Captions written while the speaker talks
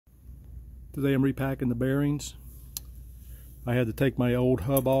Today I'm repacking the bearings. I had to take my old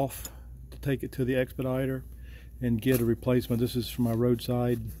hub off to take it to the expediter and get a replacement. This is for my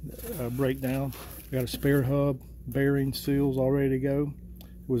roadside breakdown. I got a spare hub, bearing, seals all ready to go.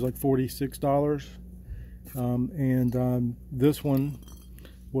 It was like $46. This one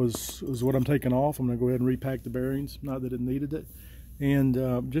was what I'm taking off. I'm going to go ahead and repack the bearings, not that it needed it.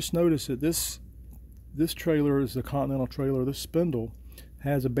 And just notice that this trailer is a Continental trailer. This spindle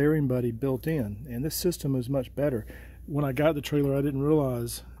has a bearing buddy built in, and this system is much better. When I got the trailer, I didn't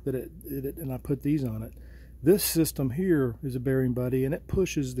realize that and I put these on it. This system here is a bearing buddy, and it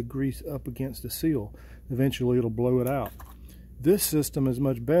pushes the grease up against the seal. Eventually it'll blow it out. This system is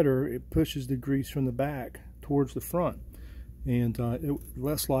much better. It pushes the grease from the back towards the front, and it's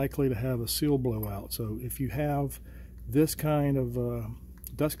less likely to have a seal blowout. So if you have this kind of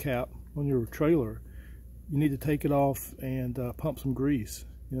dust cap on your trailer, you need to take it off and pump some grease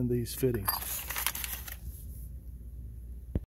in these fittings.